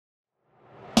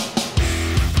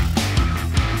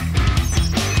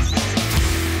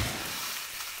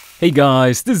Hey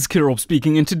guys, this is Kirop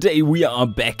speaking, and today we are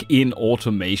back in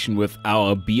automation with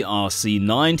our BRC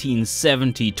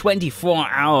 1970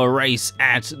 24-hour race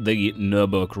at the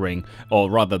Nürburgring, or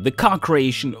rather the car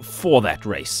creation for that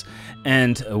race.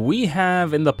 And we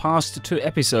have in the past 2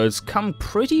 episodes come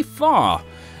pretty far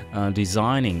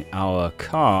designing our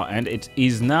car, and it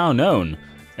is now known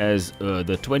as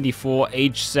the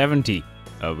 24H70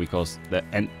 because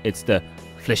it's the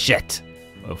Fléchette,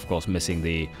 of course missing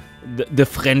the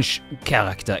French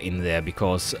character in there,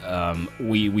 because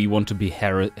we want to be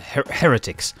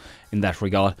heretics in that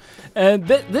regard.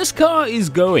 This car is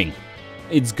going.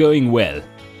 It's going well,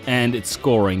 and it's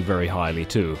scoring very highly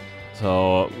too.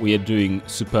 So we are doing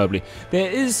superbly.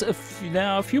 There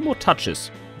are a few more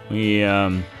touches we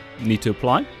need to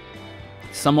apply,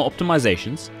 some more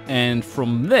optimizations, and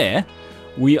from there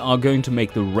we are going to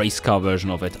make the race car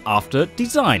version of it after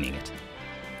designing it.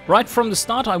 Right from the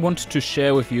start, I wanted to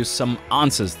share with you some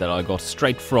answers that I got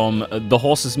straight from the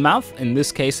horse's mouth. In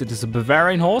this case, it is a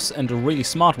Bavarian horse, and a really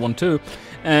smart one too,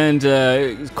 and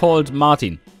it's called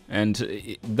Martin.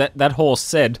 And that horse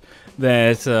said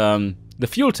that the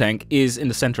fuel tank is in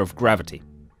the center of gravity.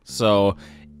 So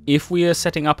if we are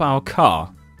setting up our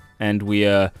car and we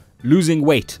are losing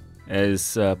weight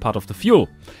as part of the fuel,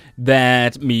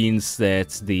 that means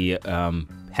that the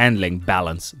handling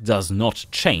balance does not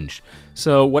change.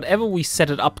 So whatever we set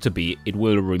it up to be, it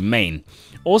will remain.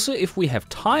 Also, if we have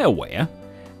tire wear,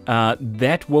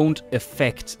 that won't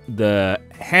affect the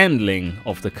handling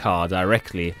of the car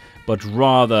directly, but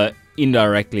rather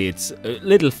indirectly. It's a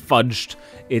little fudged.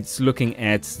 It's looking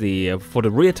at the, for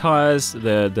the rear tires,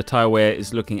 the tire wear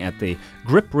is looking at the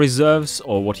grip reserves,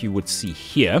 or what you would see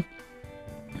here.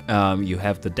 You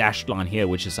have the dashed line here,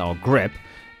 which is our grip,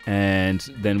 and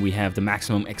then we have the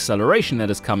maximum acceleration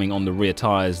that is coming on the rear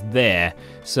tires there.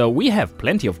 So we have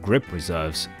plenty of grip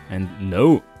reserves and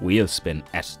no wheel spin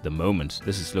at the moment.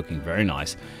 This is looking very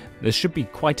nice. This should be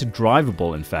quite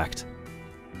drivable, in fact.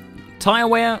 Tire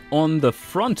wear on the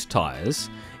front tires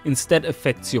instead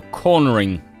affects your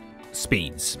cornering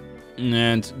speeds,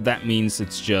 and that means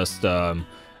it's just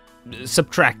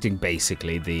subtracting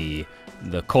basically the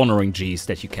cornering G's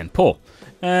that you can pull.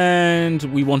 And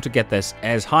we want to get this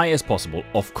as high as possible,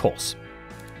 of course.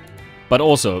 But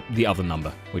also the other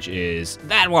number, which is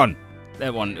that one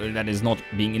that is not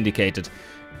being indicated.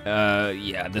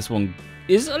 Yeah, this one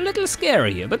is a little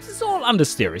scary here, but it's all under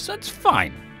stereo, so it's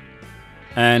fine.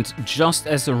 And just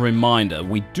as a reminder,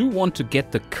 we do want to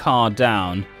get the car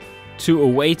down to a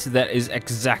weight that is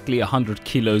exactly 100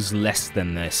 kilos less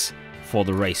than this for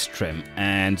the race trim,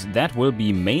 and that will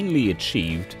be mainly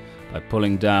achieved by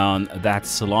pulling down that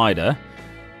slider.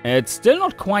 It's still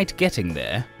not quite getting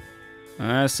there.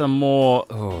 Some more...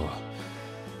 Oh.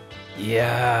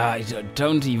 Yeah, I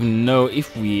don't even know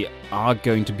if we are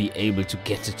going to be able to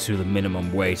get it to the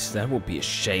minimum weight. That would be a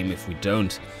shame if we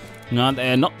don't. No,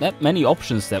 there are not that many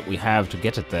options that we have to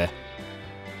get it there.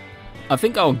 I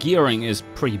think our gearing is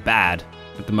pretty bad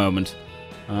at the moment.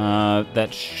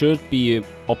 That should be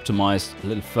optimized a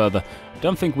little further. I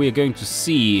don't think we are going to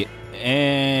see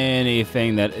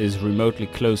anything that is remotely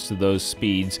close to those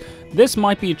speeds. This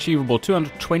might be achievable,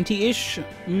 220-ish,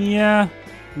 yeah,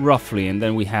 roughly, and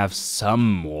then we have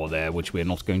some more there which we're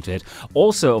not going to hit.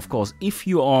 Also, of course, if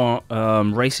you are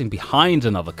racing behind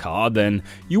another car, then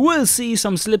you will see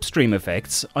some slipstream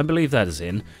effects. I believe that is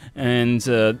in, and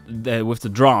with the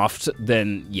draft,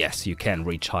 then yes, you can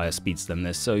reach higher speeds than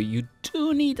this, so you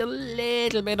do need a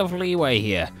little bit of leeway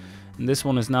here. And this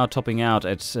one is now topping out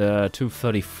at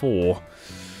 234.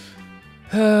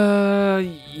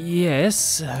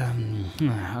 Yes.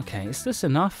 Okay, is this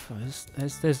enough?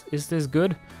 Is this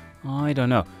good? I don't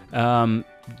know.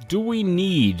 Do we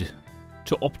need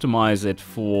to optimize it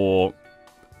for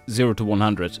 0 to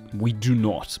 100? We do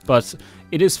not, but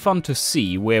it is fun to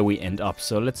see where we end up.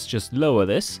 So let's just lower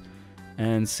this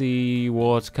and see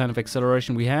what kind of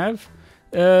acceleration we have.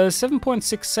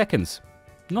 7.6 seconds.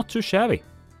 Not too shabby.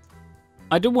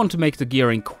 I do want to make the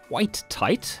gearing quite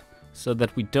tight, so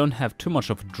that we don't have too much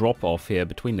of a drop-off here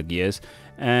between the gears.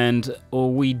 And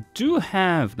we do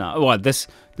have now... Well, this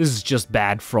is just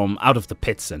bad from out of the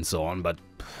pits and so on, but...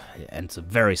 And it's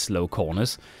very slow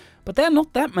corners. But there are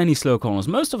not that many slow corners.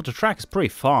 Most of the track is pretty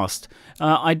fast.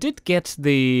 I did get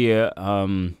the...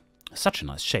 such a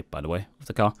nice shape, by the way, of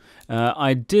the car.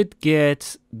 I did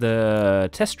get the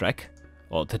test track,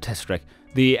 or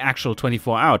the actual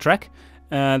 24-hour track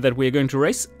that we're going to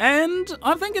race, and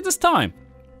I think it is time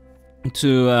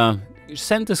to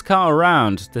send this car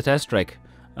around the test track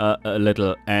a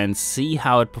little and see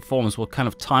how it performs, what kind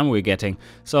of time we're getting.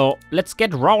 So let's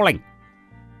get rolling.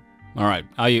 Alright,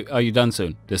 are you done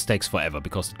soon? This takes forever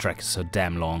because the track is so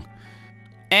damn long.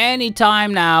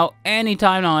 Anytime now,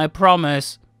 I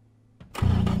promise.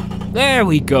 There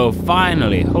we go,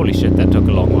 finally. Holy shit, that took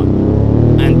a long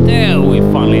one. And there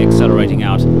we're finally accelerating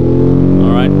out.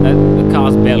 Alright, the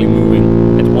car's barely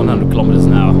moving at 100 kilometers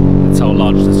an hour. That's how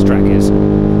large this track is.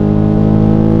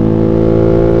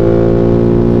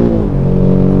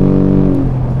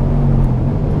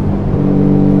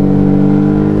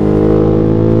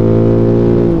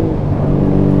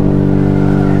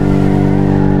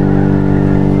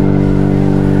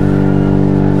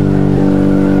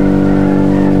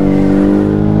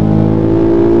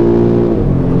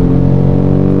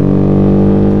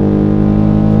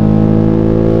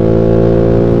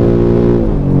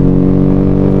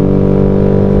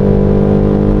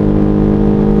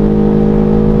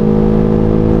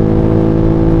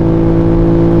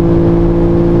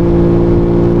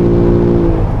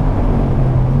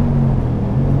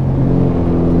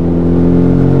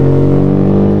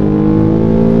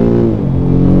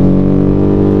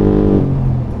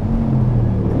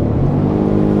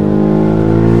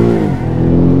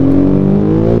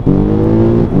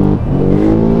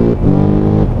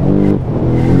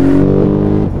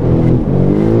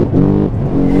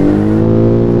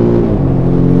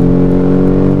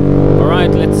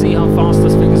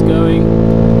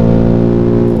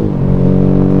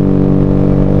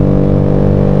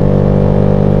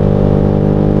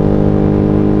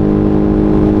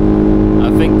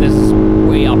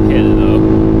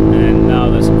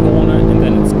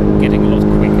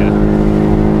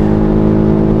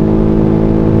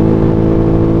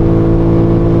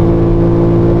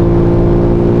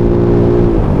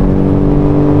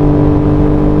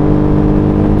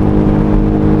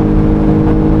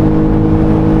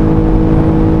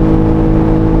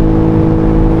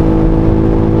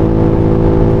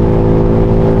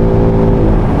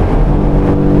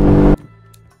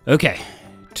 Okay,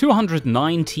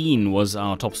 219 was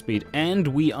our top speed, and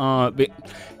we are...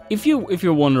 If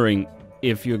you're wondering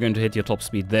if you're going to hit your top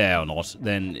speed there or not,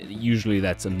 then usually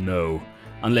that's a no.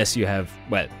 Unless you have,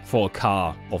 well, for a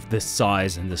car of this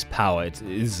size and this power, it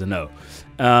is a no.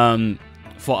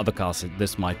 For other cars,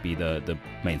 this might be the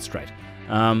main straight.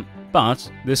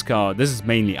 But this car, this is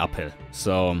mainly uphill,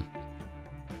 so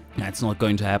that's not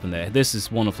going to happen there. This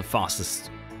is one of the fastest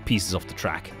pieces of the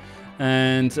track.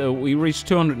 And we reached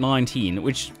 219,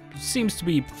 which seems to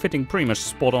be fitting pretty much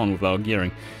spot on with our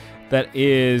gearing. That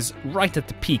is right at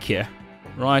the peak here,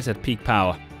 right at peak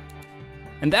power.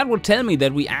 And that would tell me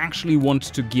that we actually want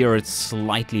to gear it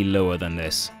slightly lower than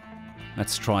this.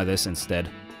 Let's try this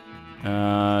instead.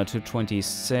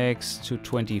 226,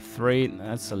 223,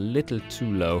 that's a little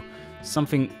too low.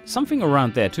 Something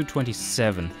around there,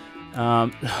 227.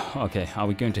 Okay, are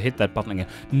we going to hit that button again?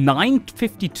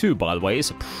 9:52, by the way,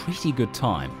 is a pretty good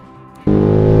time.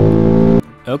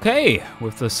 Okay,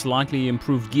 with the slightly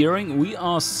improved gearing, we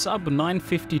are sub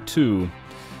 9:52.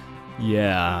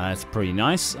 Yeah, that's pretty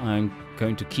nice. I'm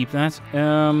going to keep that.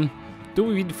 Do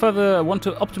we further want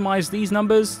to optimize these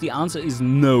numbers? The answer is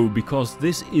no, because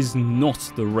this is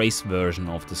not the race version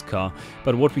of this car.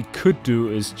 But what we could do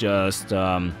is just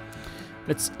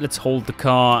let's hold the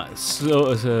car,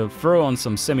 throw on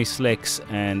some semi-slicks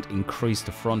and increase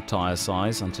the front tire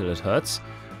size until it hurts.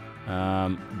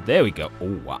 There we go.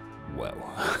 Oh wow, whoa.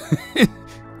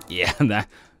 Yeah,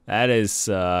 that is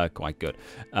quite good.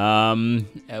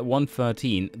 At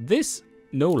 113. This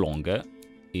no longer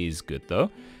is good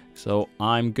though. So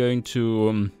I'm going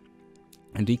to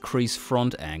decrease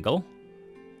front angle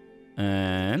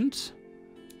and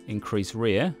increase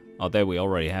rear. Oh, there we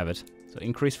already have it. So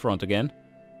increase front again.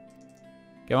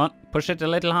 Come on, push it a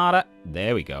little harder.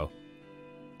 There we go.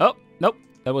 Oh, nope,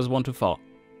 that was one too far.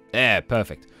 There,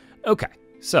 perfect. Okay,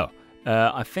 so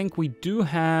I think we do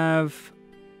have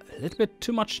a little bit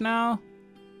too much now.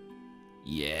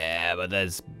 Yeah, but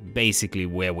that's basically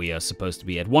where we are supposed to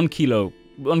be at. 1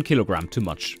 kilogram too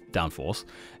much downforce.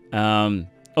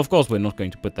 Of course, we're not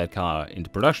going to put that car into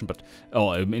production, but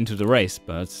into the race,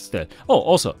 but still. Oh,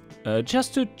 also,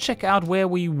 just to check out where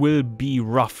we will be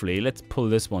roughly, let's pull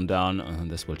this one down, and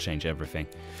this will change everything.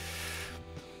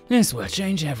 This will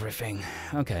change everything.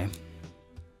 Okay.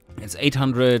 It's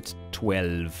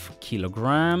 812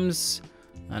 kilograms.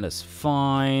 That is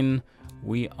fine.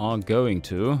 We are going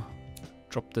to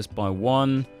drop this by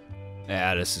 1.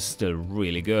 Yeah, this is still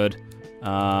really good.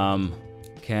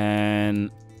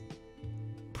 Can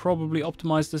probably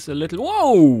optimize this a little.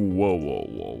 Whoa, whoa, whoa,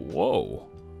 whoa, whoa.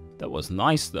 That was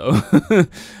nice though.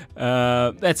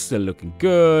 That's still looking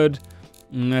good.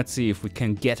 Let's see if we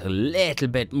can get a little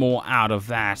bit more out of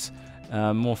that.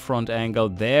 More front angle.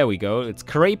 There we go. It's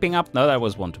creeping up. No, that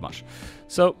was one too much.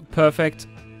 So, perfect.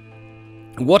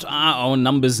 What are our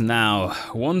numbers now?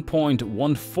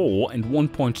 1.14 and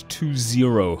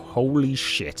 1.20. Holy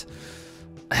shit.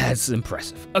 That's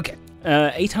impressive. Okay.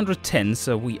 810,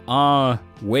 so we are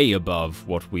way above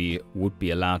what we would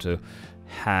be allowed to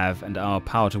have, and our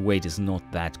power to weight is not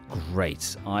that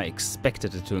great. I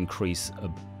expected it to increase a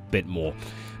bit more.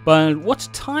 But what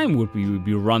time would we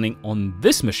be running on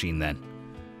this machine then?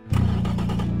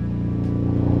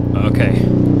 Okay.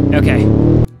 Okay.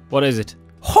 What is it?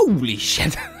 Holy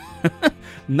shit!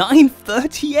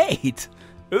 9:38!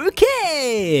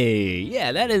 Okay!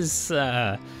 Yeah, that is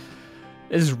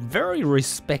very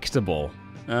respectable.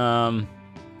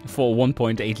 For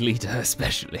 1.8 liter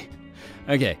especially.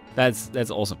 Okay, that's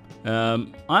awesome.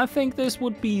 I think this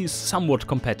would be somewhat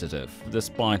competitive,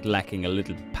 despite lacking a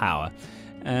little power.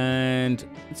 And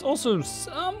it's also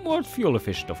somewhat fuel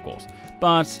efficient, of course.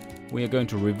 But we are going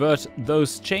to revert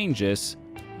those changes.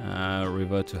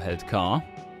 Revert to head car.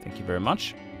 Thank you very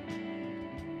much.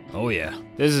 Oh yeah,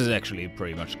 this is actually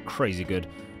pretty much crazy good.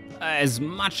 As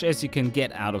much as you can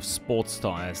get out of sports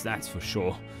tires, that's for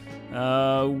sure.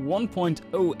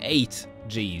 1.08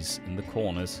 Gs in the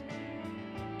corners.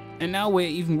 And now we're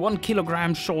even 1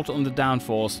 kilogram short on the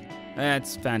downforce.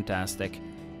 That's fantastic.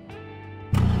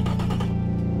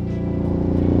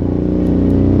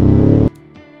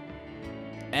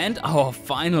 And our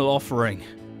final offering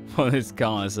for this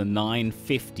car is a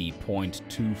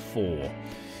 950.24.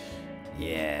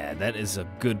 Yeah, that is a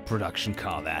good production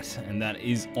car, that. And that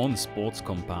is on sports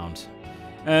compound.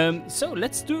 So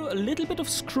let's do a little bit of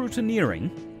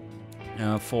scrutineering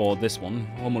for this one,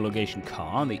 homologation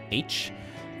car, the H,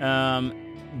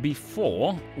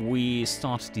 before we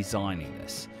start designing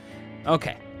this.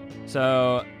 Okay,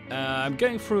 so I'm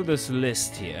going through this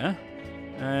list here.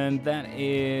 And that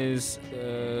is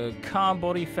car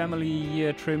body, family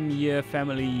year, trim year,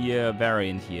 family year,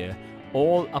 variant year.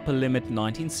 All upper limit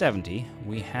 1970.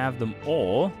 We have them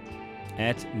all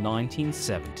at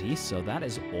 1970, so that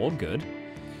is all good.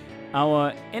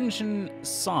 Our engine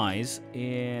size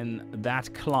in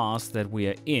that class that we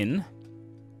are in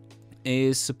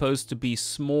is supposed to be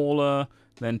smaller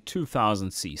than 2000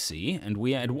 cc, and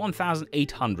we are at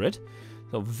 1800,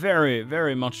 so very,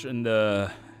 very much in the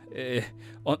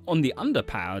on the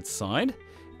underpowered side,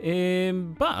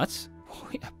 but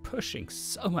we are pushing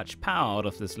so much power out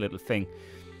of this little thing.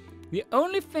 The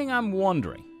only thing I'm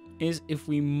wondering is if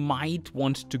we might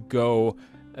want to go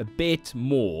a bit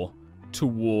more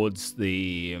towards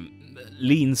the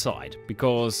lean side,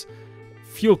 because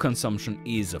fuel consumption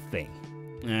is a thing,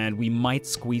 and we might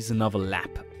squeeze another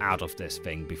lap out of this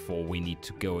thing before we need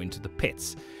to go into the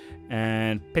pits.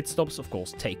 And pit stops, of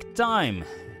course, take time.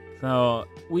 So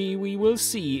we will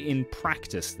see in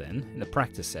practice then, in the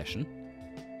practice session,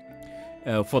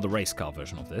 for the race car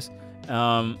version of this,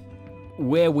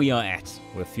 where we are at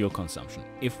with fuel consumption.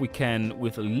 If we can,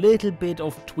 with a little bit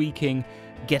of tweaking,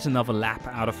 get another lap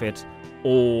out of it,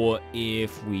 or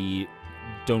if we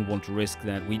don't want to risk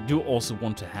that. We do also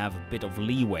want to have a bit of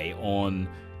leeway on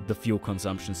the fuel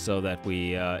consumption, so that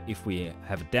we, if we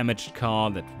have a damaged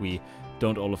car, that we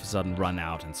don't all of a sudden run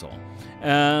out and so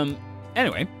on.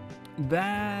 Anyway,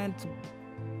 that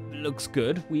looks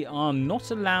good. We are not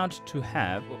allowed to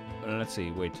have, let's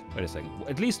see, wait a second,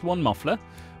 at least one muffler.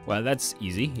 Well, that's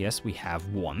easy. Yes, we have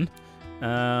one.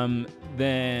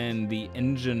 Then the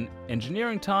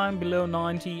engineering time below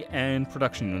 90 and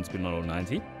production units below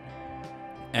 90.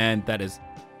 And that is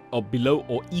below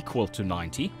or equal to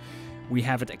 90. We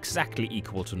have it exactly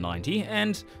equal to 90,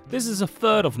 and this is a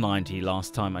third of 90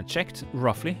 last time I checked,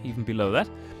 roughly, even below that.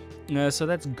 So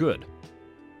that's good.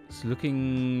 It's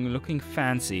looking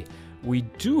fancy. We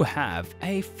do have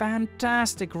a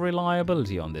fantastic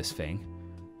reliability on this thing.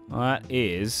 That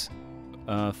is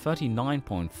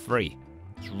 39.3.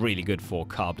 It's really good for a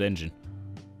carved engine.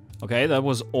 Okay, that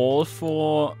was all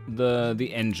for the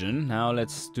engine. Now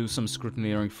let's do some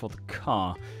scrutineering for the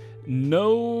car.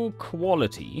 No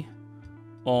quality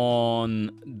on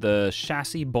the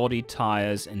chassis, body,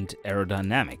 tires, and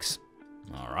aerodynamics.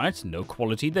 Alright, no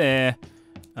quality there.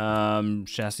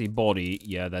 Chassis, body,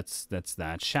 yeah, that's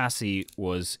that. Chassis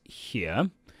was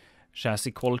here.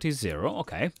 Chassis quality 0,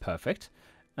 okay, perfect.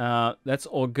 That's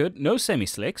all good. No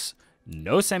semi-slicks.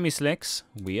 No semi-slicks.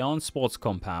 We are on sports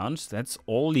compound. That's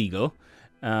all legal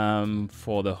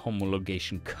for the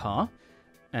homologation car.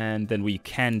 And then we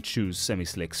can choose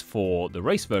semi-slicks for the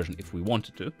race version if we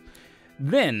wanted to.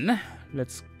 Then,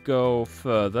 let's go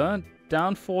further.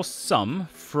 Downforce sum,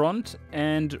 front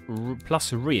and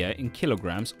plus rear in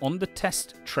kilograms on the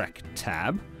test track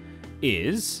tab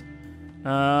is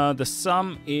The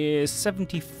sum is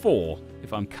 74,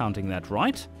 if I'm counting that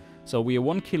right. So we are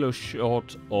 1 kilo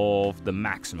short of the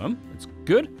maximum. That's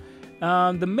good.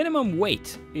 The minimum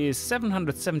weight is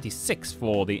 776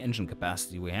 for the engine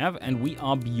capacity we have, and we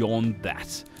are beyond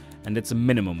that. And it's a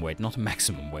minimum weight, not a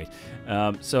maximum weight.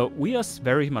 So we are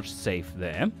very much safe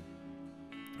there.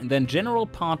 And then general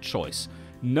part choice.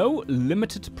 No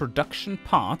limited production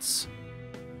parts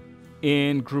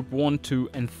in group 1, 2,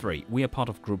 and 3. We are part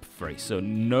of group 3, so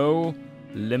no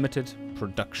limited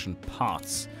production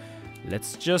parts.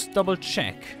 Let's just double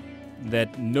check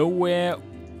that nowhere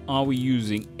are we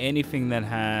using anything that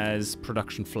has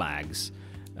production flags.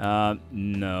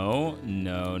 No,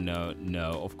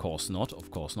 of course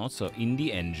not. So in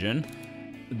the engine,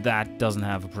 that doesn't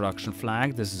have a production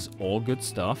flag. This is all good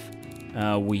stuff.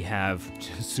 We have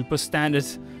super standard.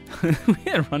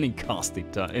 We are running cast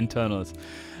internals.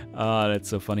 That's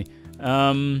so funny.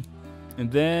 And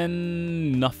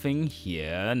then nothing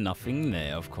here, nothing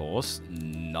there, of course.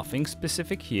 Nothing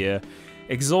specific here.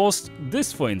 Exhaust,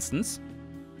 this for instance,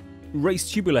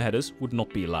 raised tubular headers would not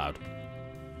be allowed.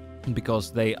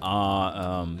 Because they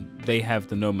are, they have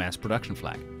the no mass production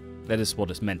flag. That is what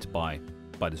is meant by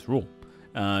this rule.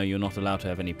 You're not allowed to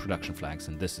have any production flags,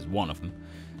 and this is one of them.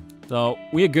 So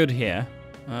we are good here.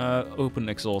 Open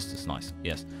exhaust is nice,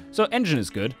 yes. So engine is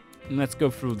good. Let's go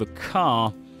through the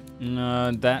car.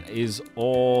 That is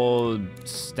all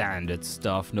standard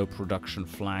stuff. No production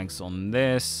flags on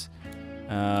this.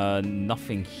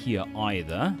 Nothing here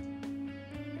either.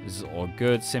 This is all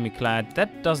good. Semi-clad.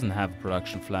 That doesn't have a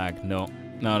production flag. No,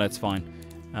 that's fine.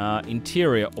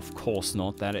 Interior, of course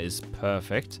not. That is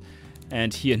perfect.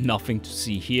 And here, nothing to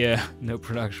see here. No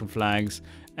production flags.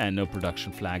 And no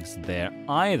production flags there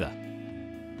either.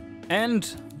 And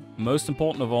most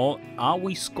important of all, are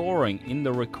we scoring in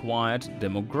the required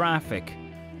demographic?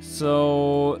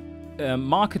 So,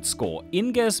 market score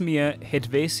in Gasmir,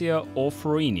 Helvetia, or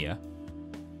Florinia,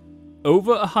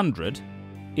 over 100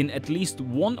 in at least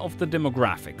one of the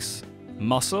demographics: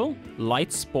 muscle,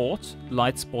 light sport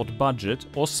budget,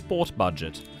 or sport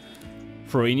budget.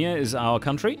 Florinia is our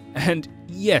country, and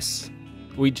yes.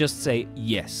 We just say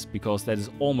yes, because that is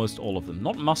almost all of them.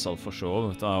 Not muscle, for sure,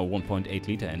 with our 1.8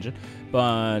 liter engine.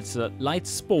 But light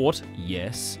sport,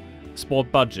 yes. Sport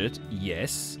budget,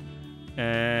 yes.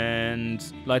 And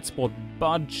light sport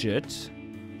budget,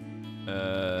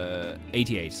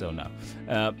 88, so no.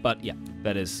 But yeah,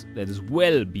 that is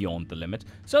well beyond the limit.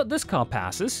 So this car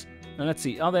passes. And let's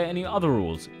see, are there any other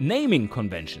rules? Naming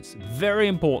conventions, very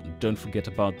important. Don't forget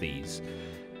about these.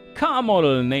 Car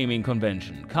model naming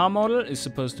convention. Car model is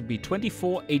supposed to be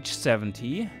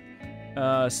 24H70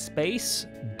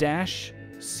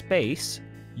 space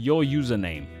your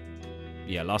username.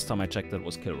 Yeah, last time I checked that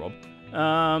was Killrob.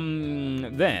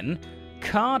 Then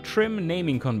car trim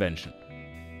naming convention.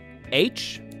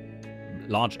 H,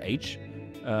 large H,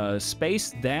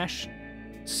 space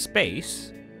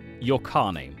your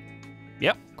car name.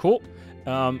 Yep, cool.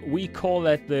 We call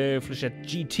that the Flechette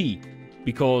GT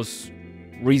because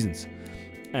reasons.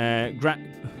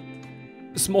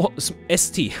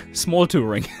 ST, small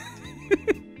touring.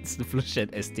 It's the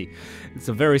Flechette ST. It's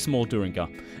a very small touring car.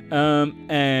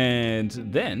 And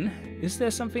then, is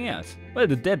there something else? Well,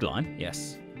 the deadline,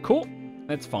 yes. Cool,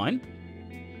 that's fine.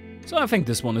 So I think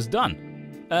this one is done.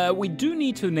 We do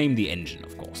need to name the engine,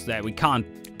 of course. There, we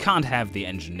can't have the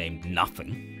engine named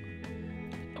nothing.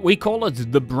 We call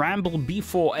it the Bramble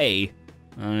B4A.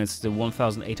 And it's the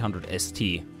 1800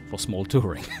 ST. For small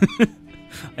touring.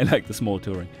 I like the small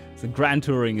touring. The grand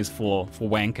touring is for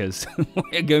wankers.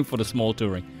 We're going for the small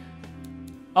touring.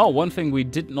 Oh, one thing we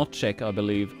did not check, I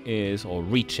believe, is, or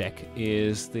recheck,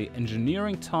 is the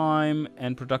engineering time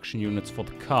and production units for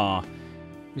the car.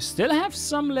 We still have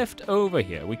some left over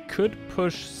here. We could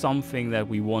push something that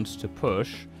we want to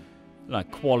push,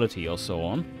 like quality or so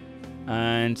on.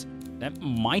 And that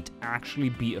might actually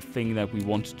be a thing that we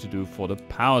want to do for the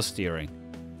power steering.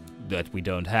 That we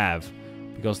don't have,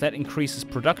 because that increases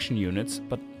production units,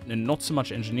 but not so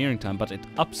much engineering time, but it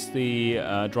ups the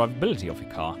drivability of your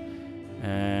car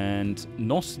and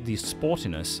not the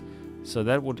sportiness. So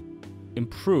that would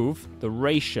improve the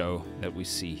ratio that we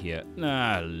see here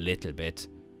a little bit,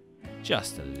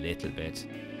 just a little bit.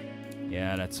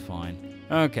 Yeah, that's fine.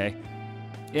 Okay,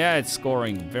 yeah, it's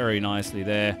scoring very nicely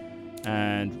there,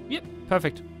 and yep,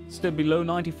 perfect. Still below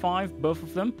 95, both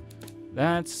of them.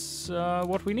 That's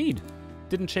what we need.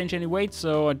 Didn't change any weight,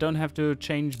 so I don't have to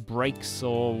change brakes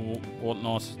or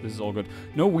whatnot. This is all good.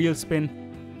 No wheel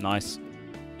spin. Nice.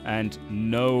 And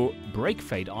no brake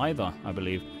fade either, I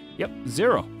believe. Yep,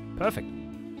 0. Perfect.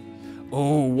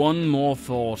 Oh, one more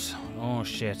thought. Oh,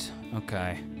 shit.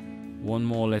 Okay. one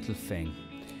more little thing.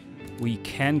 We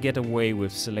can get away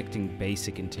with selecting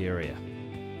basic interior.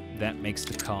 That makes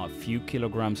the car a few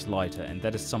kilograms lighter, and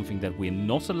that is something that we're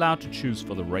not allowed to choose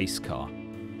for the race car.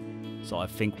 So I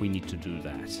think we need to do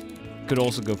that. Could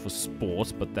also go for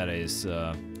sports, but that is...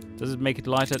 does it make it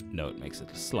lighter? No, it makes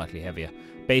it slightly heavier.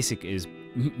 Basic is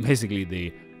basically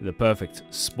the perfect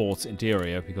sports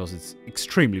interior because it's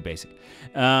extremely basic.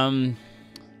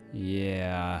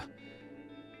 Yeah.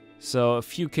 So a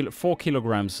few 4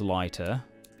 kilograms lighter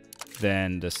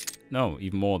than this. No,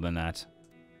 even more than that.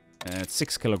 It's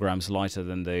 6 kilograms lighter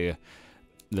than the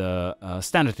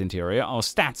standard interior. Our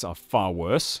stats are far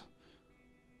worse.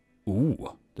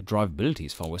 Ooh, the drivability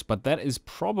is far worse, but that is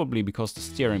probably because the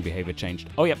steering behavior changed.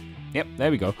 Oh, yep,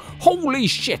 there we go. Holy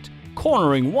shit!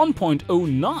 Cornering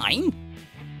 1.09?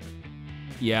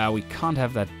 Yeah, we can't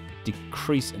have that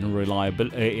decrease in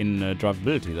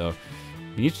drivability, though.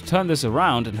 We need to turn this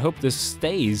around and hope this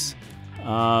stays.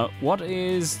 What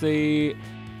is the...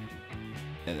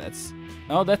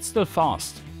 Oh, that's still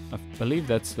fast. I believe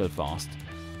that's still fast.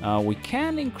 We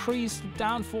can increase the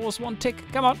downforce 1 tick.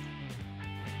 Come on.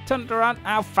 Turn it around.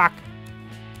 Oh, fuck.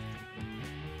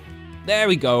 There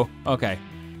we go. Okay.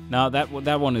 Now that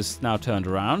one is now turned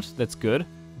around. That's good.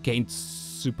 Gained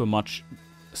super much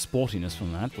sportiness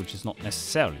from that, which is not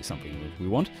necessarily something that we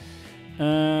want.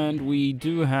 And we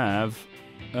do have...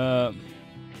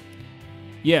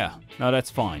 yeah. No, that's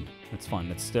fine. That's fine.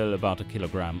 That's still about a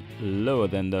kilogram lower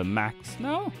than the max.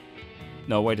 No?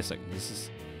 No, wait a second. This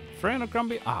is 300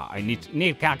 gram. Ah, I need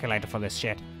a calculator for this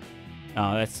shit.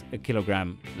 That's a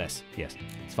kilogram less. Yes,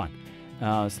 it's fine.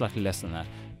 Slightly less than that.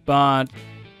 But...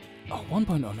 Oh,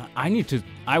 1.09.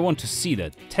 I want to see the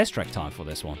test track time for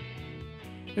this one.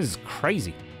 This is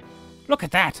crazy. Look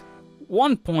at that.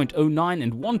 1.09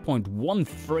 and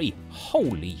 1.13.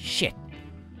 Holy shit.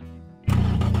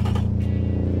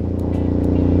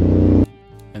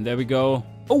 And there we go.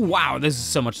 Oh, wow, this is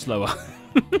so much slower.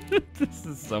 This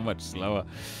is so much slower.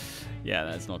 Yeah,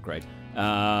 that's not great.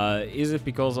 Is it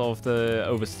because of the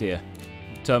oversteer?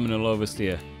 Terminal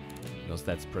oversteer? Because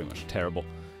that's pretty much terrible.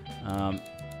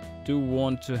 Do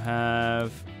want to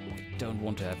have... We don't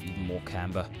want to have even more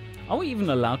camber. Are we even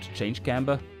allowed to change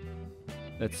camber?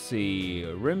 Let's see.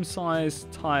 Rim size,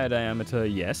 tire diameter,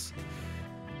 yes.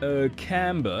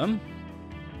 Camber.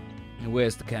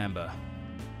 Where's the camber?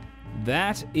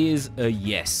 That is a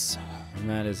yes.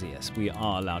 That is a yes. We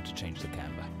are allowed to change the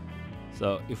camber.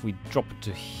 So if we drop it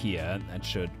to here, that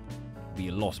should be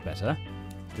a lot better.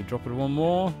 If we drop it one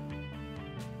more...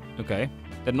 Okay.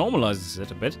 That normalizes it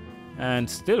a bit. And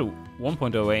still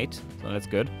 1.08, so that's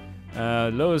good.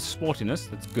 Lowers sportiness,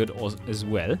 that's good as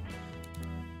well.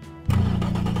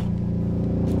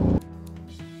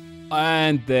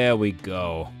 And there we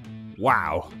go.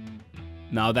 Wow.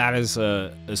 Now that is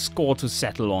a score to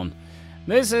settle on.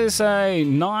 This is a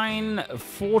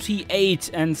 948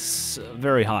 and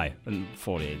very high.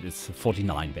 48, it's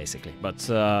 49 basically. But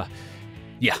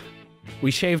yeah, we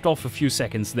shaved off a few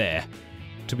seconds there.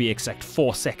 To be exact,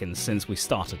 4 seconds since we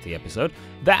started the episode.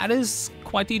 That is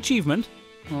quite the achievement.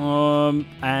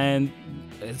 And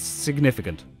it's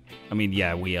significant. I mean,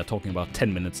 yeah, we are talking about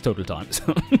 10 minutes total time.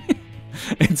 So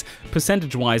it's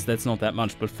percentage-wise, that's not that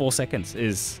much, but 4 seconds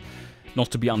is not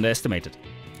to be underestimated.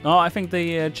 Oh, I think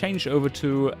the change over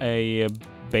to a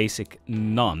basic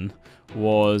none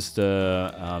was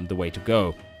the way to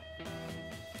go.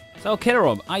 So,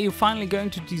 Killerob, are you finally going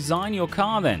to design your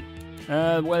car then?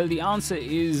 Well, the answer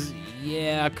is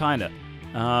yeah, kinda.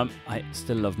 I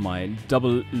still love my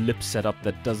double lip setup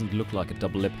that doesn't look like a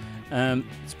double lip.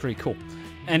 It's pretty cool.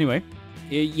 Anyway,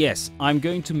 yes, I'm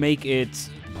going to make it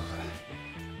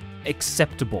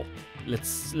acceptable.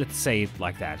 Let's say it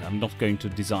like that. I'm not going to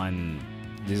design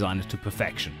it to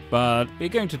perfection, but we're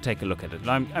going to take a look at it.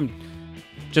 I'm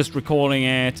just recording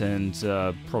it and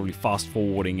probably fast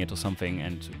forwarding it or something,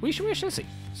 and we shall see.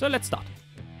 So let's start.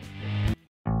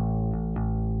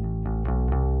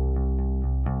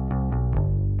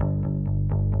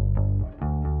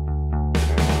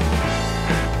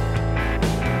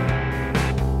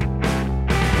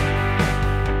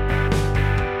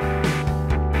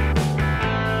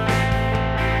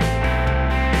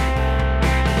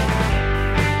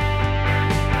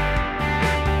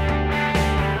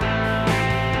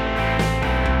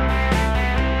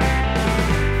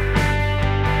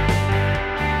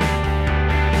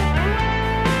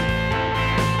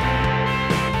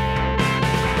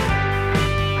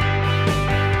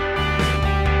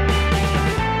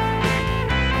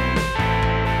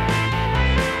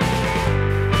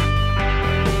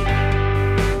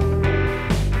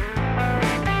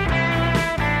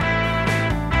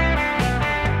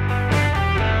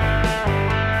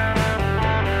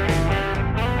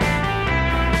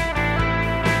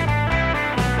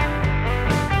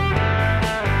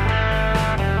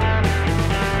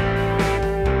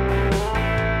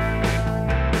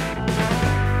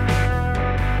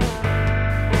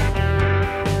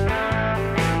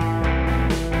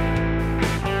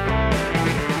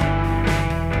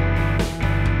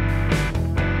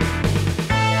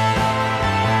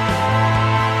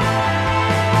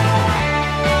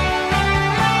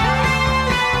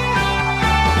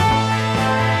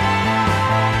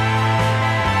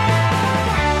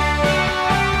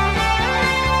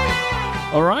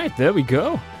 Alright, there we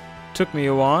go. Took me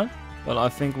a while, but I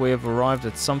think we have arrived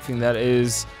at something that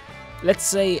is, let's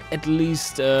say, at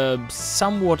least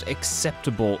somewhat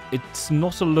acceptable. It's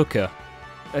not a looker,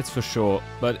 that's for sure,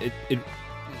 but it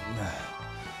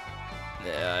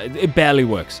barely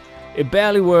works. It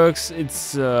barely works.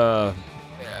 It's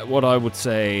what I would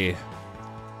say,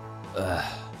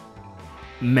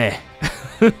 meh.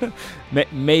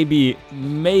 maybe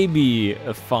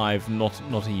a 5,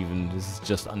 not even. This is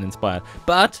just uninspired.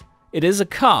 But it is a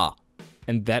car,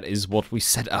 and that is what we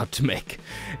set out to make.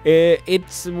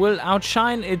 It will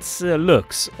outshine its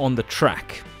looks on the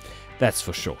track, that's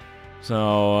for sure.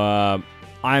 So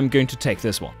I'm going to take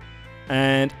this one,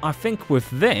 and I think with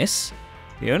this,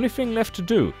 the only thing left to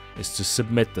do is to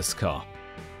submit this car.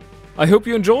 I hope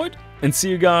you enjoyed, and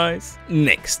see you guys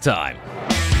next time.